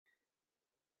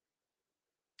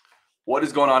What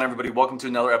is going on, everybody? Welcome to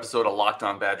another episode of Locked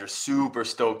On Badgers. Super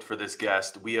stoked for this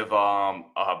guest. We have a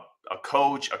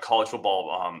coach, a college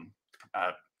football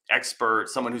uh, expert,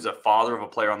 someone who's a father of a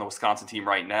player on the Wisconsin team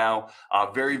right now.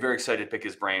 Very, very excited to pick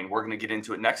his brain. We're going to get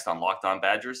into it next on Locked On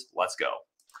Badgers. Let's go.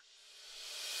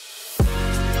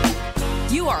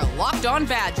 You are Locked On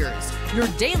Badgers, your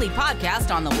daily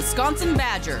podcast on the Wisconsin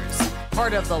Badgers.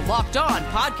 Part of the Locked On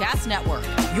Podcast Network,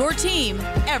 your team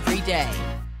every day.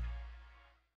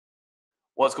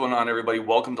 What's going on, everybody?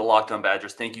 Welcome to Locked On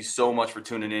Badgers. Thank you so much for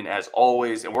tuning in, as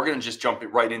always. And we're going to just jump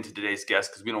right into today's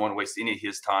guest because we don't want to waste any of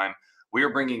his time. We are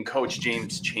bringing Coach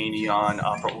James Chaney on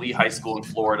from Lee High School in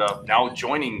Florida, now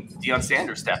joining Deion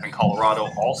Sanders' staff in Colorado,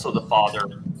 also the father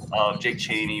of Jake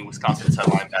Chaney, Wisconsin's head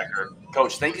linebacker.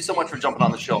 Coach, thank you so much for jumping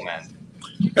on the show, man.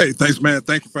 Hey, thanks, man.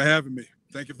 Thank you for having me.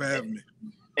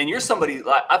 And you're somebody,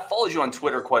 I've followed you on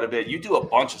Twitter quite a bit. You do a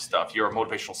bunch of stuff. You're a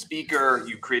motivational speaker.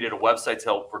 You created a website to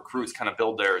help recruits kind of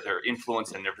build their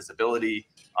influence and their visibility.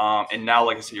 And now,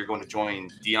 like I said, you're going to join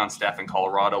Deion's staff in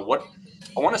Colorado.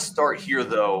 I want to start here,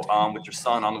 though, with your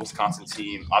son on the Wisconsin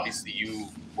team. Obviously, you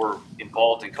were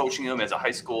involved in coaching him as a high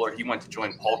schooler. He went to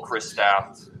join Paul Chryst'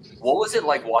 staff. What was it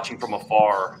like watching from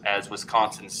afar as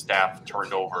Wisconsin's staff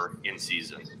turned over in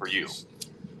season for you?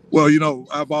 Well,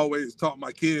 I've always taught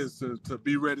my kids to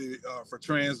be ready for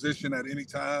transition at any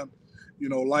time.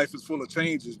 Life is full of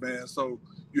changes, man. So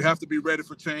you have to be ready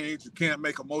for change. You can't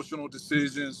make emotional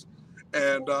decisions.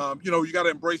 And, you got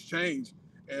to embrace change.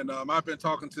 And I've been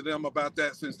talking to them about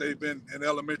that since they've been in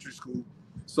elementary school.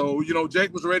 So,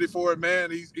 Jake was ready for it,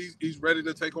 man. He's ready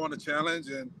to take on the challenge,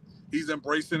 and he's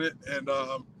embracing it. And,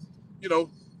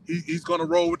 he's going to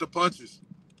roll with the punches.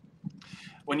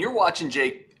 When you're watching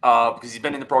Jake, because he's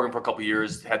been in the program for a couple of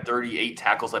years, had 38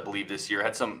 tackles, I believe, this year.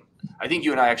 I think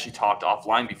you and I actually talked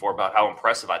offline before about how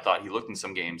impressive I thought he looked in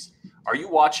some games. Are you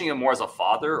watching him more as a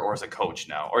father or as a coach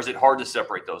now? Or is it hard to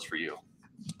separate those for you?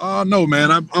 No,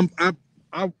 man.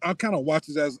 I kind of watch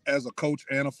it as a coach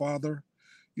and a father.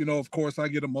 Of course, I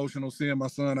get emotional seeing my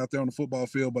son out there on the football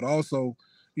field, but also,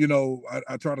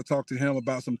 I try to talk to him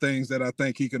about some things that I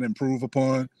think he can improve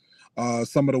upon.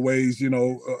 Some of the ways,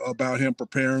 about him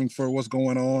preparing for what's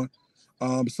going on.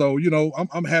 So,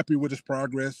 I'm happy with his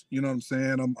progress. You know what I'm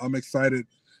saying? I'm excited,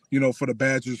 for the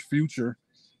Badgers' future.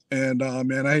 And,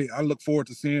 man, I look forward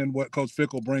to seeing what Coach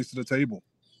Fickell brings to the table.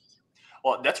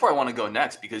 Well, that's where I want to go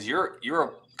next, because you're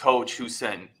a coach who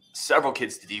sent several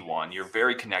kids to D1. You're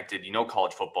very connected. You know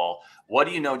college football. What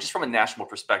do you know, just from a national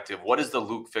perspective, what does the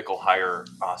Luke Fickell hire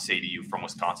say to you from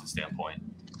Wisconsin standpoint?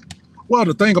 Well,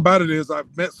 the thing about it is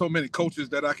I've met so many coaches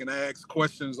that I can ask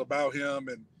questions about him.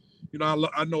 And,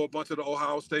 I know a bunch of the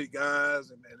Ohio State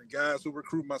guys and the guys who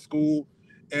recruit my school.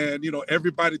 And,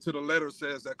 everybody to the letter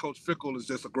says that Coach Fickell is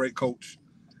just a great coach.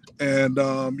 And,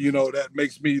 that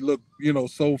makes me look,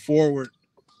 so forward,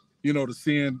 to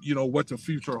seeing, what the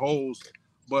future holds.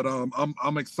 But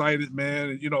I'm excited,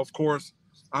 man. And, of course,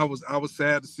 I was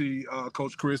sad to see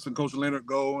Coach Chryst and Coach Leonard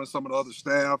go and some of the other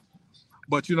staff.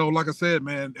 But, like I said,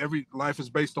 man, every life is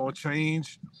based on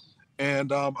change.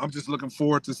 And I'm just looking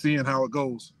forward to seeing how it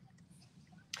goes.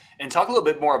 And talk a little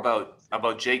bit more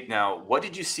about Jake now. What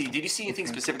did you see? Did you see anything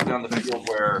specifically on the field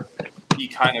where he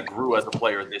kind of grew as a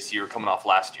player this year coming off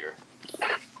last year?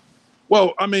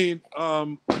 Well, I mean,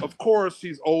 of course,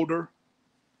 he's older.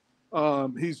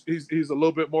 He's a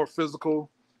little bit more physical.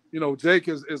 Jake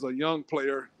is a young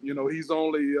player. He's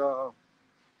only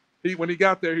when he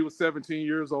got there, he was 17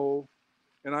 years old.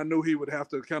 And I knew he would have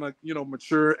to kind of,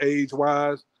 mature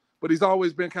age-wise. But he's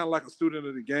always been kind of like a student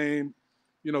of the game.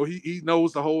 He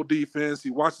knows the whole defense.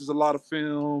 He watches a lot of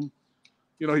film.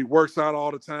 He works out all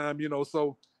the time,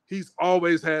 So he's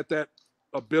always had that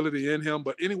ability in him.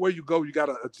 But anywhere you go, you got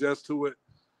to adjust to it.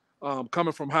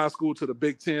 Coming from high school to the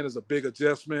Big Ten is a big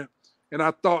adjustment. And I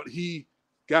thought he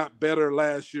got better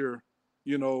last year,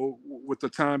 with the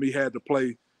time he had to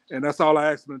play. And that's all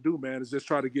I asked him to do, man, is just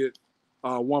try to get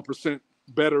 1%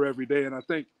 better every day. And I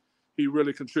think he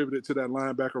really contributed to that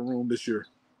linebacker room this year.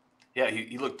 Yeah,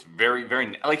 he looked very,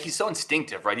 very – he's so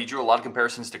instinctive, right? He drew a lot of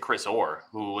comparisons to Chris Orr,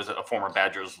 who was a former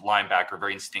Badgers linebacker,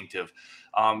 very instinctive.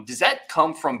 Does that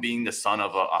come from being the son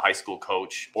of a high school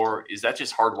coach, or is that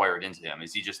just hardwired into him?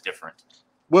 Is he just different?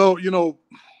 Well,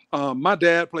 my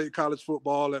dad played college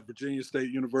football at Virginia State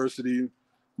University.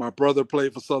 My brother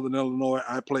played for Southern Illinois.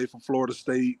 I played for Florida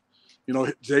State.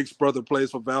 Jake's brother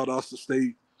plays for Valdosta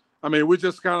State. I mean, we're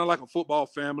just kind of like a football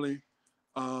family.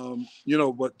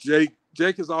 But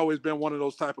Jake has always been one of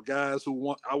those type of guys he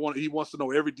wants to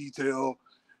know every detail.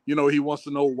 He wants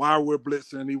to know why we're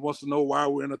blitzing. He wants to know why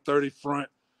we're in a 30 front.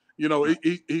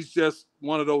 He's just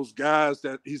one of those guys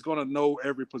that he's going to know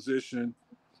every position.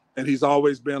 and he's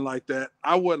always been like that.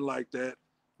 I wasn't like that.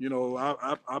 You know,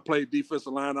 I played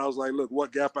defensive line. I was like, look,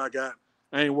 what gap I got,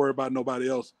 I ain't worried about nobody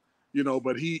else. You know,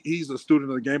 but he's a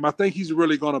student of the game. I think he's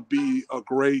really going to be a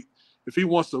great, if he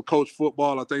wants to coach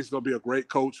football, I think he's going to be a great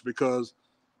coach because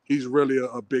he's really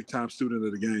a big-time student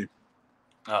of the game.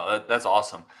 Oh, that's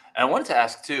awesome. And I wanted to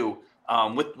ask, too,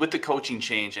 with the coaching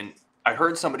change, and I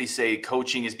heard somebody say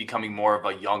coaching is becoming more of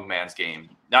a young man's game.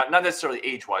 Not necessarily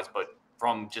age-wise, but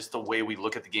from just the way we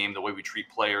look at the game, the way we treat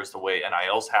players, the way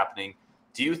NIL's happening.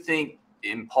 Do you think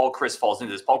Paul Chryst falls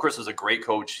into this? Paul Chryst was a great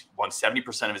coach, won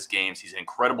 70% of his games. He's an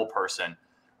incredible person.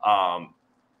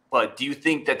 But do you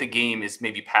think that the game is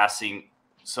maybe passing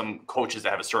some coaches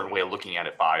that have a certain way of looking at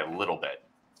it by a little bit?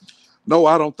 No,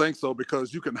 I don't think so,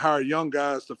 because you can hire young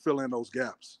guys to fill in those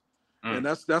gaps. And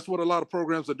that's what a lot of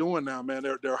programs are doing now, man.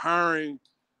 They're hiring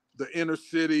the inner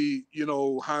city, you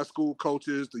know, high school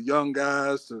coaches, the young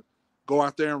guys to go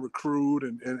out there and recruit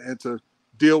and to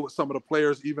deal with some of the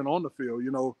players even on the field.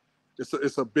 You know,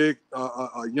 it's a big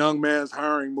a young man's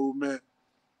hiring movement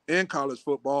in college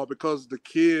football, because the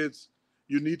kids,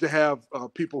 you need to have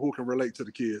people who can relate to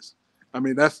the kids. I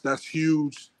mean, that's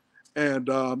huge. And,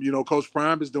 you know, Coach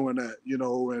Prime is doing that, you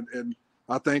know, and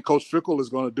I think Coach Fickell is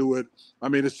going to do it. I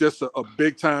mean, it's just a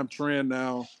big-time trend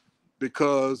now,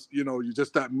 because, you know, you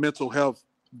just that mental health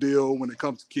deal when it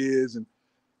comes to kids, and,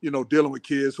 you know, dealing with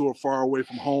kids who are far away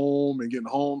from home and getting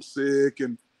homesick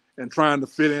and trying to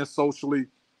fit in socially.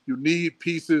 You need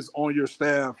pieces on your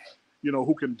staff, you know,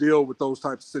 who can deal with those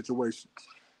types of situations.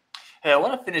 Hey, I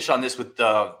want to finish on this with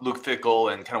Luke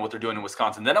Fickell and kind of what they're doing in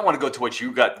Wisconsin. Then I want to go to what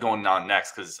you got going on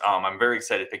next, because I'm very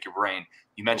excited to pick your brain.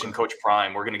 You mentioned Coach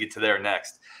Prime. We're going to get to there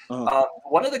next.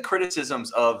 One of the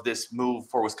criticisms of this move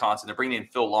for Wisconsin, they're bringing in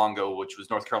Phil Longo, which was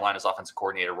North Carolina's offensive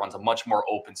coordinator, runs a much more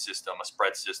open system, a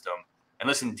spread system. And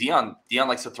listen, Deion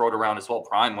likes to throw it around as well.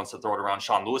 Prime wants to throw it around.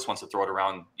 Sean Lewis wants to throw it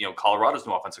around. You know, Colorado's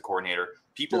new offensive coordinator.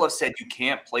 People have said you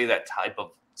can't play that type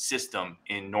of system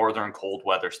in northern cold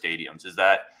weather stadiums.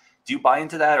 Do you buy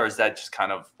into that, or is that just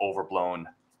kind of overblown?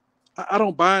 I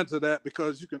don't buy into that,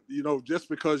 because you can, you know, just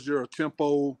because you're a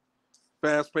tempo,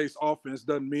 fast-paced offense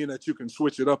doesn't mean that you can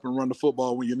switch it up and run the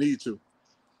football when you need to.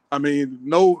 I mean,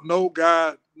 no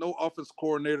offense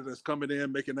coordinator that's coming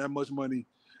in making that much money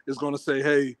is going to say,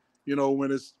 hey, you know,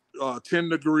 when it's 10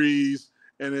 degrees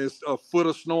and it's a foot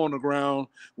of snow on the ground,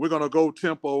 we're going to go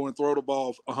tempo and throw the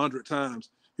ball 100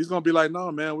 times. He's going to be like,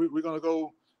 no, man, we're going to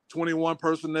go 21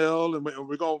 personnel, and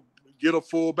we're going to get a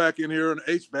fullback in here and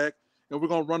an H-back, and we're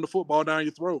going to run the football down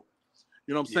your throat.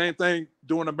 You know, same thing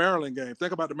doing the Maryland game.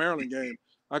 Think about the Maryland game.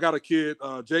 I got a kid,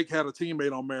 Jake had a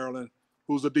teammate on Maryland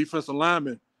who's a defensive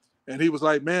lineman, and he was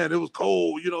like, man, it was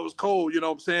cold. You know, it was cold. You know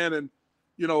what I'm saying? And,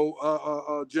 you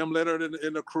know, Jim Leonard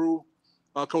and the crew,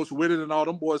 Coach Whitted and all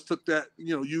them boys took that,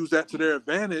 you know, used that to their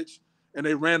advantage, and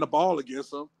they ran the ball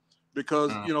against them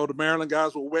because, you know, the Maryland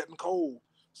guys were wet and cold.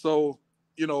 So,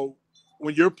 you know,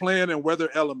 when you're playing in weather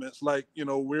elements, like, you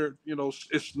know,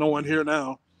 it's snowing here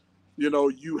now, you know,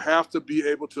 you have to be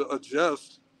able to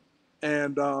adjust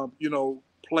and, you know,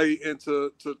 play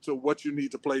into to what you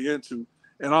need to play into.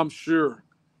 And I'm sure,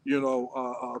 you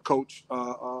know, Coach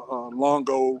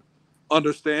Longo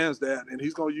understands that, and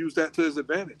he's going to use that to his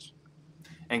advantage.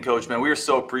 And Coach, man, we are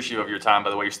so appreciative of your time, by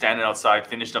the way. You're standing outside,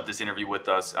 finished up this interview with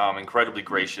us. Incredibly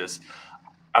gracious.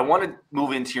 I want to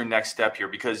move into your next step here,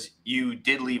 because you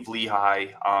did leave Lehigh.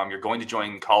 You're going to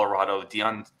join Colorado,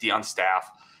 Deion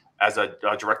staff, as a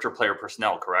director of player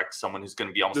personnel, correct? Someone who's going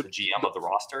to be almost the GM of the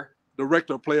roster?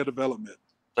 Director of player development.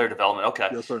 Player development, okay.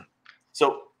 Yes, sir.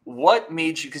 So what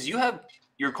made you, because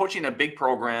you're coaching a big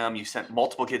program, you sent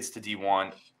multiple kids to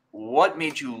D1. What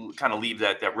made you kind of leave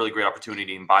that really great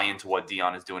opportunity and buy into what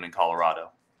Deion is doing in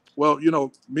Colorado? Well, you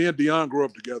know, me and Deion grew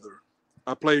up together.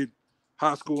 I played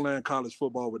high school and college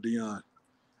football with Deion.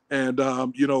 And,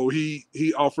 you know,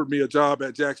 he offered me a job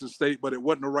at Jackson State, but it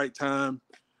wasn't the right time.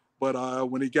 But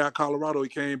when he got Colorado, he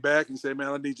came back and said, man,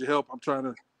 I need your help. I'm trying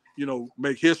to, you know,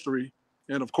 make history.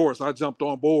 And, of course, I jumped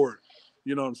on board.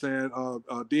 You know what I'm saying?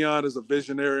 Deion is a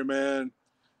visionary, man.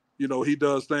 You know, he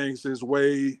does things his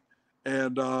way.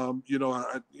 And, you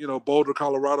know, Boulder,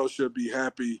 Colorado should be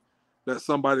happy that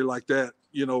somebody like that,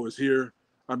 you know, is here.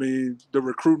 I mean, the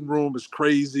recruiting room is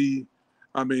crazy.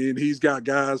 I mean, he's got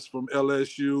guys from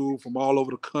LSU, from all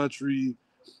over the country,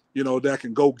 you know, that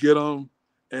can go get them.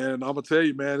 And I'm going to tell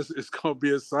you, man, it's going to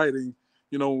be exciting,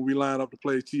 you know, when we line up to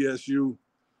play TCU, you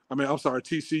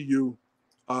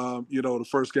know, the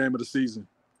first game of the season.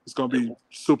 It's going to be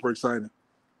super exciting.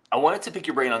 I wanted to pick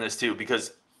your brain on this, too,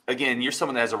 because, again, you're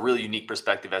someone that has a really unique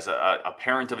perspective as a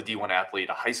parent of a D1 athlete,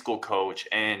 a high school coach,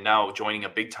 and now joining a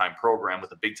big-time program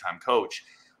with a big-time coach.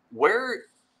 Where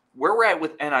where we're at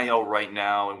with NIL right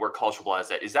now and where college football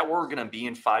is that where we're going to be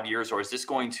in 5 years, or is this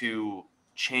going to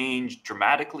change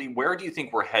dramatically? Where do you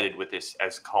think we're headed with this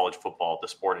as college football, the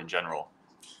sport in general?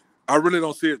 I really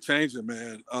don't see it changing,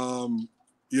 man.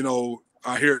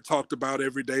 I hear it talked about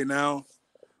every day now.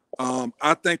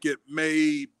 I think it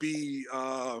may be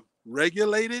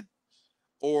regulated,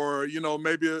 or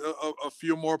maybe a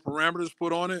few more parameters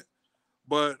put on it.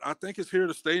 But I think it's here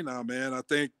to stay now, man. I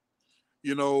think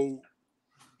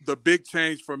the big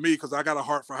change for me, because I got a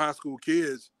heart for high school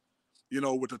kids.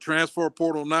 With the transfer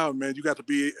portal now, man, you got to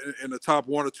be in the top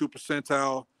 1 or 2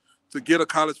 percentile to get a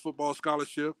college football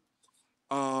scholarship.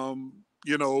 I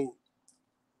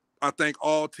think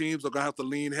all teams are going to have to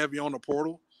lean heavy on the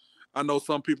portal. I know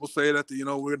some people say that,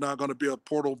 we're not going to be a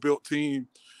portal-built team.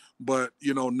 But,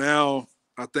 now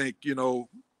I think,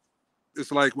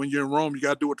 it's like when you're in Rome, you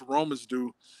got to do what the Romans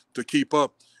do to keep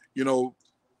up.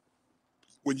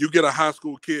 When you get a high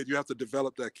school kid, you have to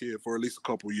develop that kid for at least a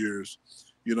couple of years.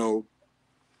 You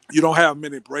don't have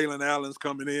many Braylon Allens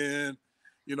coming in,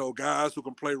 guys who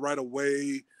can play right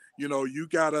away. You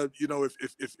gotta,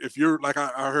 if you're like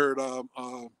I heard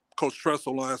Coach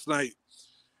Tressel last night,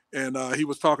 and he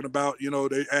was talking about,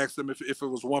 they asked him if it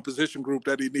was one position group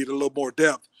that he needed a little more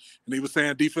depth, and he was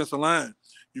saying defensive line.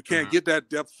 You can't get that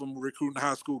depth from recruiting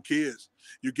high school kids.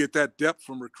 You get that depth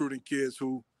from recruiting kids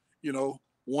who,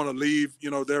 want to leave,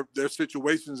 their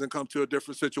situations and come to a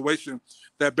different situation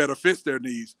that better fits their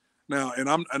needs. Now, and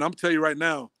I'm telling you right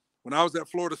now, when I was at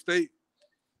Florida State,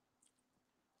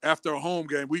 after a home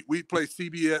game, we play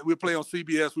CBS, we play on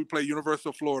CBS, we play University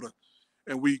of Florida,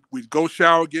 and we go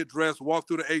shower, get dressed, walk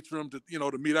through the atrium to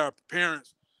to meet our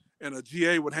parents, and a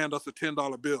GA would hand us a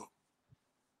 $10 bill,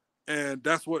 and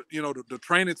that's what the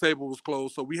training table was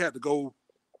closed, so we had to go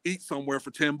eat somewhere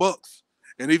for $10,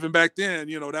 and even back then,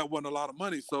 that wasn't a lot of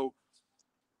money. So,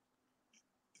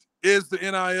 is the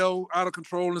NIL out of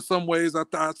control in some ways?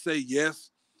 I'd say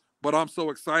yes, but I'm so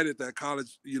excited that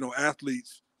college,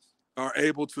 athletes are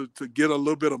able to get a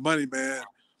little bit of money, man,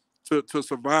 to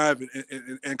survive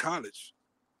in college.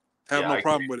 Have no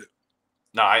problem with it.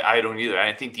 No, I don't either.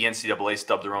 I think the NCAA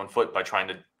stubbed their own foot by trying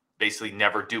to basically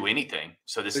never do anything.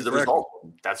 So this is the result.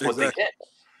 That's what they get.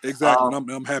 Exactly.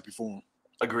 I'm happy for them.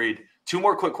 Agreed. 2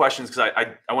 more quick questions, because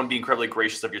I want to be incredibly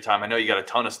gracious of your time. I know you got a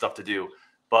ton of stuff to do,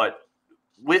 but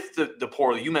with the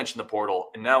portal, you mentioned the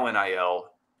portal, and now NIL,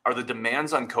 are the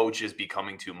demands on coaches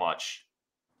becoming too much?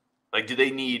 Like, do they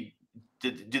need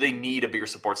a bigger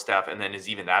support staff, and then is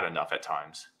even that enough at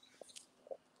times?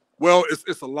 Well,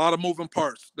 it's a lot of moving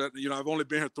parts. That I've only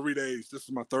been here 3 days. This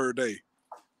is my 3rd day.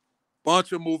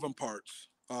 Bunch of moving parts.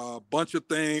 Bunch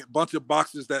of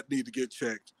boxes that need to get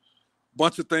checked.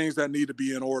 Bunch of things that need to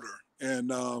be in order.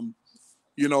 And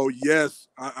yes,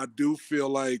 I do feel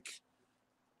like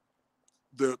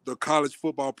the college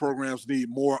football programs need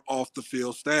more off the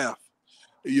field staff.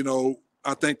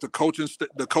 I think the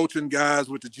coaching guys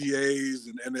with the GAs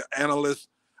and the analysts,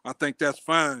 I think that's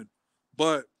fine.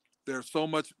 But there's so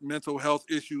much mental health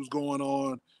issues going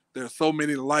on. There's so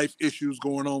many life issues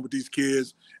going on with these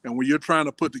kids. And when you're trying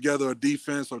to put together a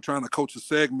defense or trying to coach a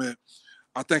segment,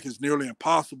 I think it's nearly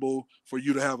impossible for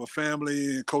you to have a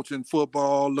family and coaching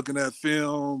football, looking at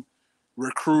film,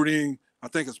 recruiting. I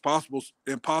think it's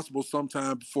impossible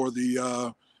sometimes for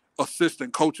the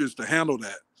assistant coaches to handle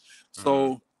that.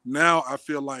 So now I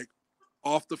feel like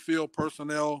off the field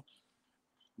personnel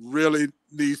really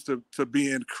needs to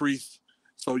be increased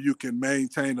so you can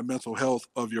maintain the mental health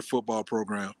of your football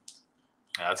program.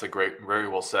 Yeah, that's very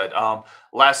well said.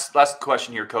 Last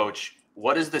question here, Coach.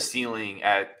 What is the ceiling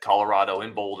at Colorado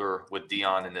in Boulder with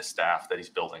Deion and this staff that he's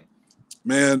building?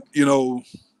 Man,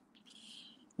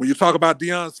 when you talk about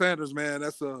Deion Sanders, man,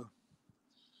 that's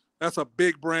a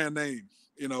big brand name,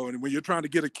 and when you're trying to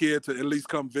get a kid to at least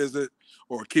come visit,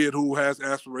 or a kid who has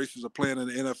aspirations of playing in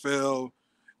the NFL,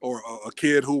 or a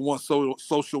kid who wants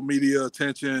social media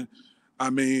attention,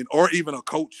 or even a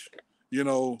coach, saying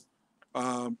no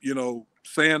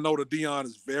to Deion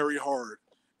is very hard.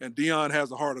 And Deion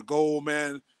has a heart of gold,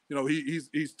 man.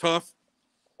 He's tough.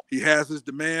 He has his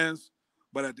demands,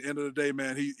 but at the end of the day,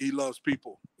 man, he loves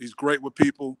people. He's great with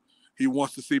people. He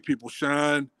wants to see people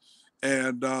shine,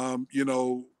 and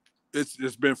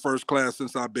it's been first class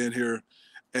since I've been here.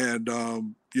 And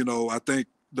I think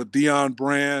the Deion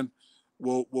brand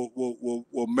will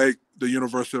make the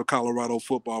University of Colorado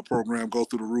football program go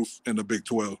through the roof in the Big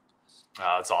 12.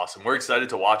 That's awesome. We're excited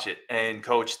to watch it. And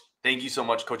Coach, thank you so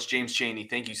much, Coach James Chaney.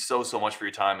 Thank you so much for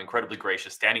your time. Incredibly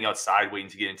gracious. Standing outside waiting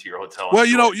to get into your hotel. Well,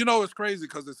 it's crazy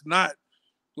because it's not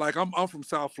like I'm from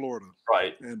South Florida,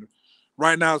 right? And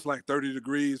right now it's like 30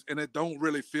 degrees, and it don't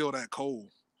really feel that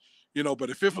cold. you know, but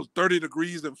if it was 30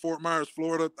 degrees in Fort Myers,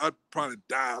 Florida, I'd probably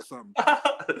die or something.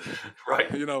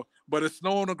 Right. You know, but it's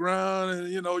snow on the ground,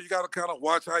 and, you know, you got to kind of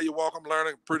watch how you walk. I'm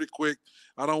learning pretty quick.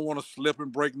 I don't want to slip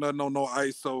and break nothing on no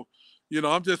ice. So, you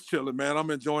know, I'm just chilling, man.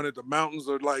 I'm enjoying it. The mountains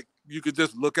are like, you could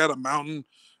just look at a mountain.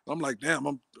 I'm like, damn,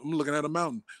 I'm looking at a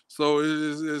mountain. So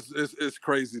it's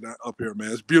crazy that up here,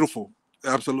 man. It's beautiful.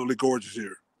 Absolutely gorgeous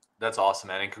here. That's awesome,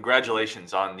 man. And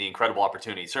congratulations on the incredible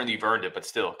opportunity. Certainly you've earned it, but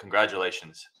still,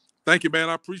 congratulations. Thank you, man.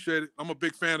 I appreciate it. I'm a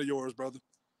big fan of yours, brother.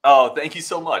 Oh, thank you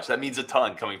so much. That means a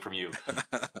ton coming from you.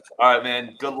 All right,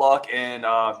 man. Good luck. And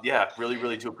yeah, really,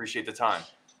 really do appreciate the time.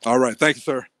 All right. Thank you,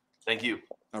 sir. Thank you.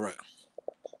 All right.